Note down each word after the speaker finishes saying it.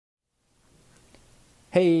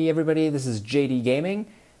Hey everybody, this is JDGaming.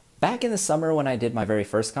 Back in the summer when I did my very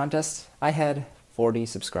first contest, I had 40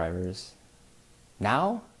 subscribers.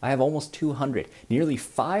 Now I have almost 200, nearly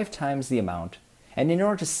 5 times the amount. And in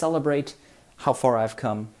order to celebrate how far I've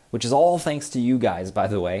come, which is all thanks to you guys, by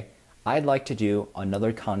the way, I'd like to do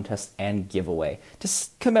another contest and giveaway to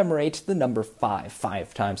commemorate the number 5.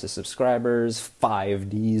 5 times the subscribers,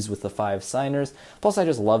 5D's with the 5 signers. Plus, I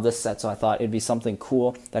just love this set, so I thought it'd be something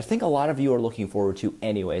cool that I think a lot of you are looking forward to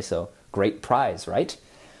anyway, so great prize, right?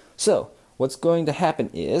 So, what's going to happen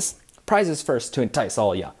is, prizes first to entice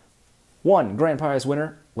all ya. 1 grand prize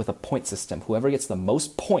winner with a point system. Whoever gets the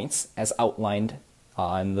most points, as outlined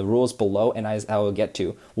in the rules below, and as I will get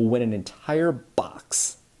to, will win an entire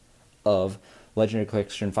box of Legendary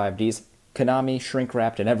Collection 5Ds, Konami, shrink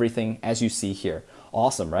wrapped, and everything, as you see here.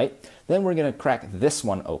 Awesome, right? Then we're going to crack this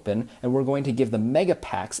one open, and we're going to give the mega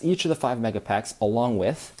packs, each of the 5 mega packs, along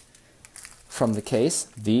with, from the case,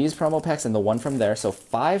 these promo packs and the one from there. So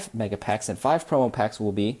 5 mega packs and 5 promo packs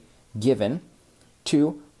will be given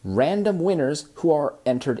to random winners who are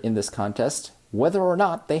entered in this contest, whether or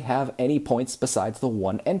not they have any points besides the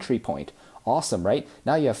 1 entry point. Awesome, right?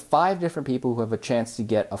 Now you have 5 different people who have a chance to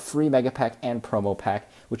get a free mega pack and promo pack,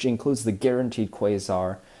 which includes the guaranteed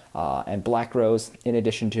Quasar and Black Rose, in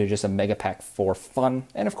addition to just a mega pack for fun,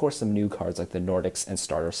 and of course some new cards like the Nordics and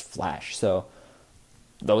Starters Flash. So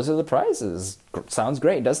those are the prizes. Sounds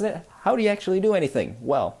great, doesn't it? How do you actually do anything?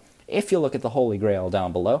 Well, if you look at the Holy Grail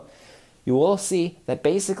down below, you will see that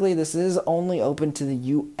basically this is only open to the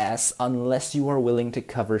US unless you are willing to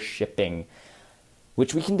cover shipping,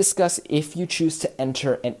 which we can discuss if you choose to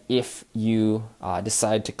enter and if you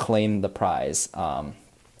decide to claim the prize. I'm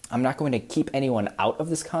not going to keep anyone out of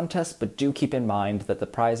this contest, but do keep in mind that the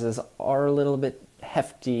prizes are a little bit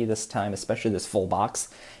hefty this time, especially this full box,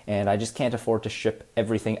 and I just can't afford to ship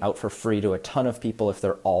everything out for free to a ton of people if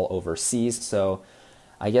they're all overseas. So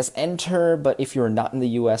I guess enter, but if you're not in the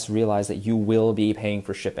US, realize that you will be paying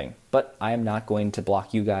for shipping. But I am not going to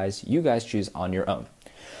block you guys. You guys choose on your own.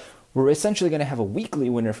 We're essentially going to have a weekly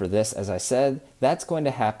winner for this, as I said. That's going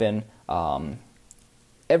to happen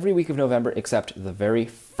every week of November except the very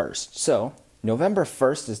first. So November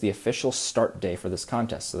 1st is the official start day for this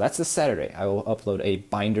contest. So that's this Saturday. I will upload a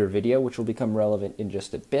binder video, which will become relevant in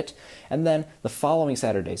just a bit. And then the following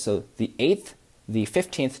Saturday, so the 8th, the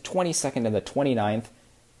 15th, 22nd, and the 29th,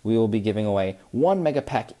 we will be giving away 1 mega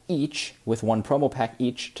pack each with 1 promo pack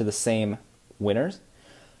each to the same winners.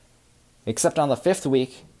 Except on the 5th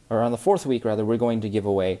week, or on the 4th week rather, we're going to give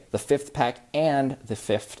away the 5th pack and the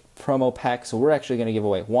 5th promo pack. So we're actually going to give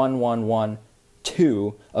away 1, 1, 1,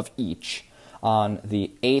 2 of each on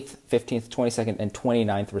the 8th, 15th, 22nd, and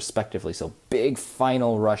 29th respectively. So big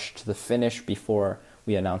final rush to the finish before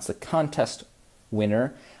we announce the contest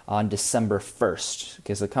winner on December 1st,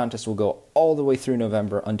 because the contest will go all the way through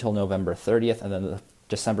November until November 30th, and then the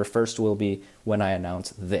December 1st will be when I announce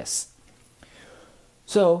this.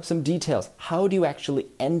 So, some details. How do you actually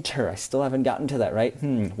enter? I still haven't gotten to that, right?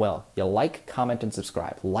 Well, you like, comment, and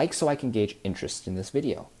subscribe. Like so I can gauge interest in this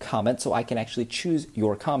video. Comment so I can actually choose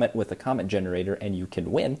your comment with the comment generator and you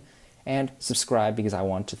can win. And subscribe because I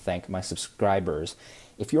want to thank my subscribers.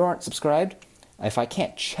 If you aren't subscribed, if I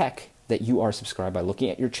can't check that you are subscribed by looking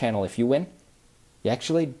at your channel, if you win, you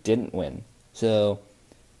actually didn't win. So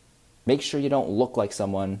make sure you don't look like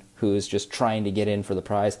someone who's just trying to get in for the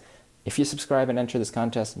prize. If you subscribe and enter this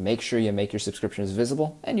contest, make sure you make your subscriptions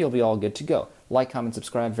visible and you'll be all good to go. Like, comment,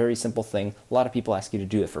 subscribe, very simple thing. A lot of people ask you to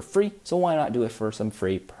do it for free, so why not do it for some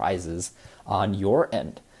free prizes on your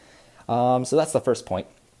end? So that's the first point.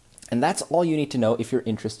 And that's all you need to know if you're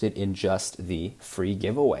interested in just the free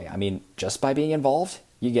giveaway. I mean, just by being involved,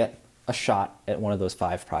 you get a shot at one of those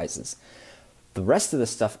 5 prizes. The rest of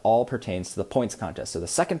this stuff all pertains to the points contest. So the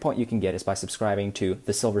second point you can get is by subscribing to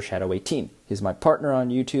the Silver Shadow 18. He's my partner on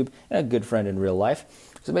YouTube and a good friend in real life.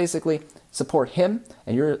 So basically, support him,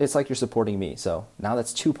 and it's like you're supporting me. So now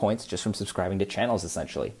that's 2 points just from subscribing to channels,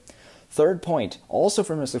 essentially. Third point, also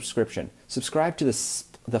from a subscription, subscribe to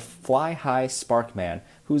the Fly High Sparkman,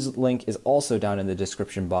 whose link is also down in the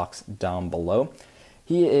description box down below.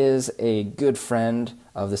 He is a good friend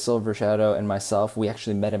of the Silver Shadow and myself. We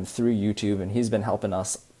actually met him through YouTube, and he's been helping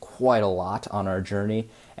us quite a lot on our journey.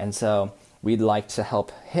 And so we'd like to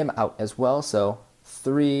help him out as well. So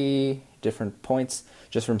 3 different points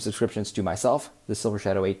just from subscriptions to myself, the Silver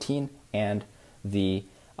Shadow 18, and the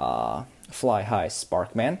Fly High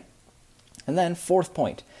Sparkman. And then 4th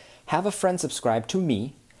point, have a friend subscribe to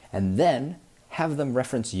me, and then have them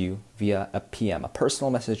reference you via a PM, a personal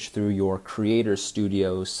message through your creator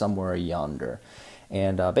studio somewhere yonder.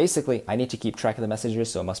 And basically, I need to keep track of the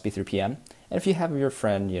messages, so it must be through PM. And if you have your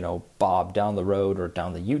friend, Bob down the road or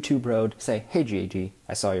down the YouTube road, say, hey, JD,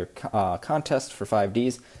 I saw your contest for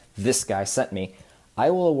 5Ds. This guy sent me. I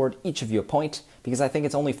will award each of you a point because I think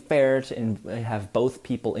it's only fair to have both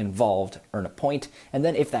people involved earn a point. And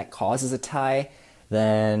then if that causes a tie,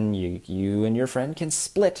 then you and your friend can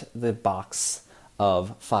split the box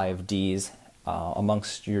of 5Ds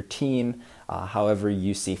amongst your team, however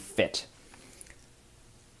you see fit.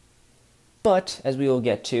 But, as we will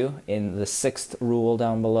get to in the 6th rule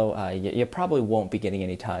down below, you probably won't be getting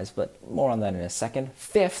any ties, but more on that in a second.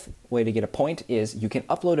 5th way to get a point is you can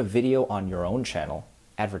upload a video on your own channel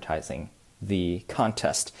advertising the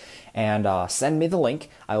contest. And send me the link.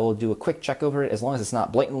 I will do a quick check over it as long as it's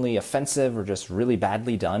not blatantly offensive or just really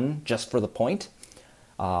badly done just for the point.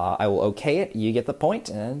 I will okay it, you get the point,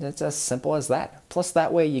 and it's as simple as that. Plus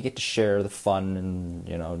that way you get to share the fun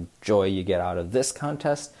and joy you get out of this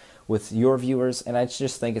contest with your viewers, and I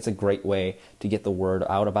just think it's a great way to get the word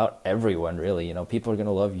out about everyone, really. People are going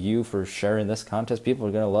to love you for sharing this contest. People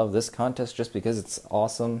are going to love this contest just because it's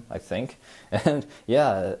awesome, I think. And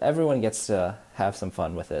yeah, everyone gets to have some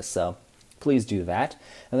fun with this, so please do that.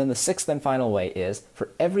 And then the 6th and final way is for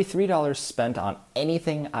every $3 spent on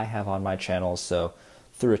anything I have on my channel, so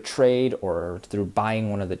through a trade or through buying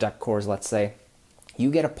one of the deck cores, let's say, you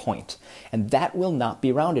get a point, and that will not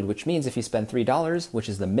be rounded, which means if you spend $3, which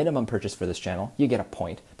is the minimum purchase for this channel, you get a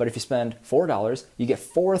point. But if you spend $4, you get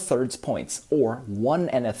 4/3 points, or 1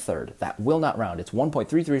 1/3. That will not round. It's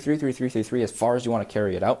 1.333333 as far as you want to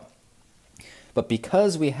carry it out. But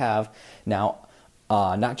because we have now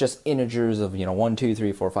not just integers of 1, 2,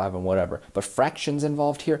 3, 4, 5, and whatever, but fractions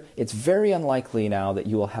involved here, it's very unlikely now that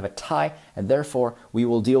you will have a tie, and therefore we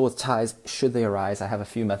will deal with ties should they arise. I have a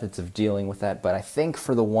few methods of dealing with that, but I think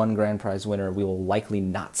for the one grand prize winner, we will likely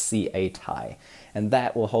not see a tie, and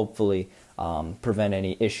that will hopefully prevent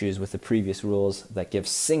any issues with the previous rules that give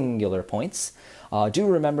singular points. Do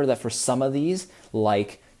remember that for some of these,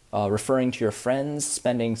 like referring to your friends,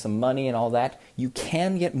 spending some money and all that, you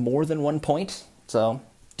can get more than 1 point. So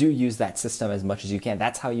do use that system as much as you can.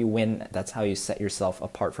 That's how you win. That's how you set yourself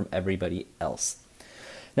apart from everybody else.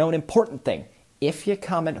 Now, an important thing, if you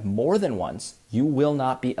comment more than once, you will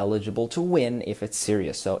not be eligible to win if it's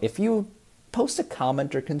serious. So if you post a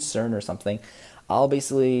comment or concern or something, I'll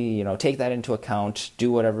basically, take that into account,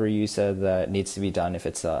 do whatever you said that needs to be done. If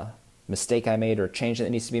it's a mistake I made or change that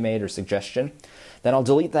needs to be made or suggestion, then I'll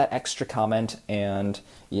delete that extra comment and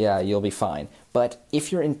yeah, you'll be fine. But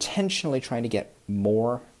if you're intentionally trying to get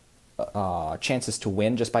more chances to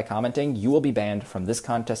win just by commenting, you will be banned from this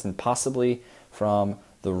contest and possibly from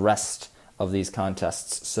the rest of these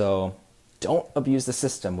contests. So don't abuse the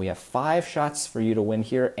system. We have 5 shots for you to win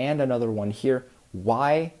here and another one here.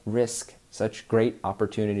 Why risk such great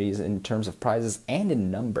opportunities in terms of prizes and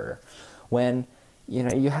in number when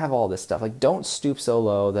you have all this stuff? Like, don't stoop so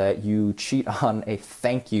low that you cheat on a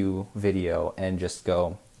thank you video and just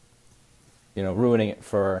go, ruining it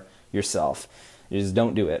for yourself. You just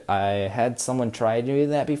don't do it. I had someone try doing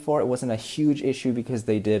that before. It wasn't a huge issue because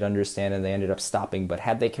they did understand and they ended up stopping, but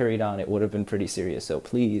had they carried on, it would have been pretty serious. So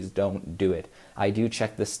please don't do it. I do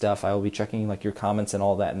check this stuff. I will be checking like your comments and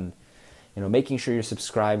all that, and making sure you're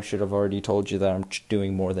subscribed should have already told you that I'm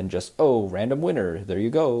doing more than just, oh, random winner, there you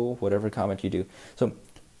go, whatever comment you do. So,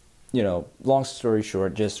 long story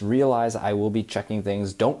short, just realize I will be checking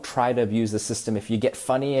things. Don't try to abuse the system. If you get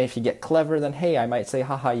funny, if you get clever, then hey, I might say,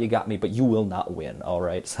 haha, you got me, but you will not win, all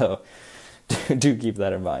right? So do keep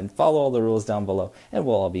that in mind. Follow all the rules down below, and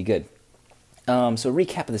we'll all be good. So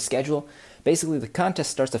recap of the schedule. Basically, the contest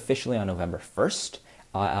starts officially on November 1st.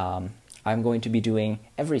 I'm going to be doing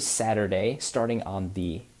every Saturday, starting on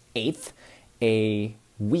the 8th, a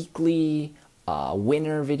weekly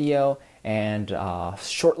winner video, and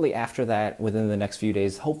shortly after that, within the next few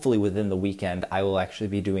days, hopefully within the weekend, I will actually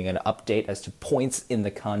be doing an update as to points in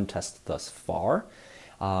the contest thus far.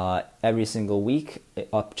 Every single week,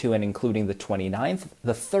 up to and including the 29th.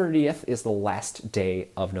 The 30th is the last day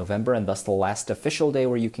of November, and thus the last official day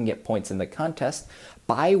where you can get points in the contest,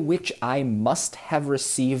 by which I must have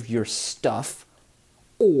received your stuff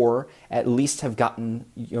or at least have gotten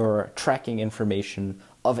your tracking information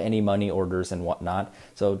of any money orders and whatnot.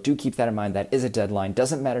 So do keep that in mind. That is a deadline.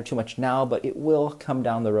 Doesn't matter too much now, but it will come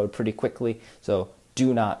down the road pretty quickly. So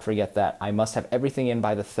do not forget that. I must have everything in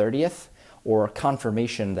by the 30th, or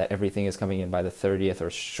confirmation that everything is coming in by the 30th or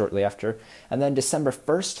shortly after. And then December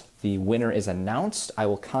 1st, the winner is announced. I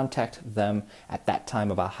will contact them at that time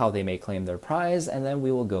about how they may claim their prize, and then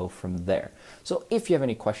we will go from there. So if you have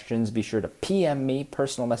any questions, be sure to PM me,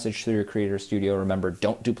 personal message through your Creator Studio. Remember,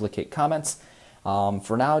 don't duplicate comments.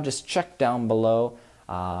 For now, just check down below.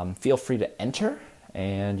 Feel free to enter.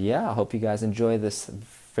 And yeah, I hope you guys enjoy this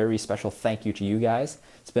very special thank you to you guys.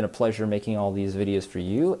 It's been a pleasure making all these videos for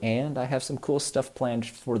you, and I have some cool stuff planned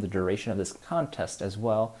for the duration of this contest as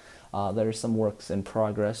well. There are some works in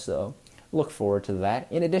progress, so look forward to that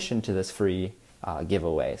in addition to this free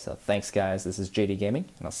giveaway. So thanks guys, this is JDGaming,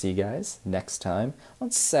 and I'll see you guys next time on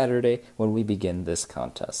Saturday when we begin this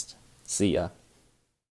contest. See ya.